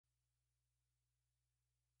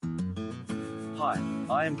Hi,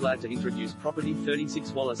 I am glad to introduce property 36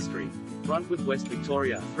 Wallace Street, Brunswick, West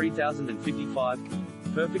Victoria, 3055.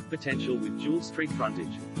 Perfect potential with dual street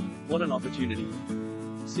frontage. What an opportunity.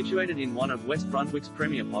 Situated in one of West Brunswick's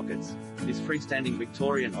premier pockets, this freestanding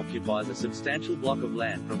Victorian occupies a substantial block of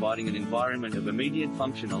land, providing an environment of immediate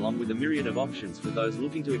function along with a myriad of options for those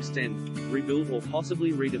looking to extend, rebuild or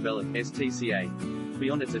possibly redevelop STCA.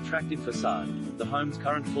 Beyond its attractive facade, the home's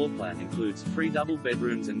current floor plan includes 3 double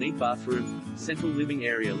bedrooms and neat bathroom, central living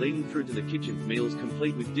area leading through to the kitchen, meals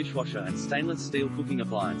complete with dishwasher and stainless steel cooking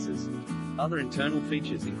appliances. Other internal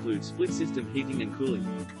features include split-system heating and cooling,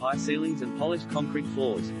 high ceilings and polished concrete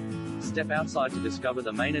floors. Step outside to discover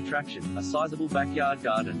the main attraction, a sizable backyard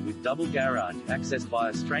garden with double garage, accessed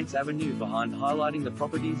via Straits Avenue behind, highlighting the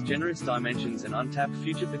property's generous dimensions and untapped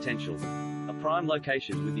future potential. A prime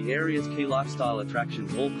location with the area's key lifestyle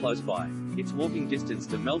attractions all close by. It's walking distance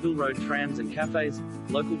to Melville Road trams and cafes,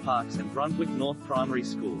 local parks and Brunswick North Primary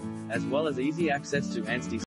School, as well as easy access to Anstey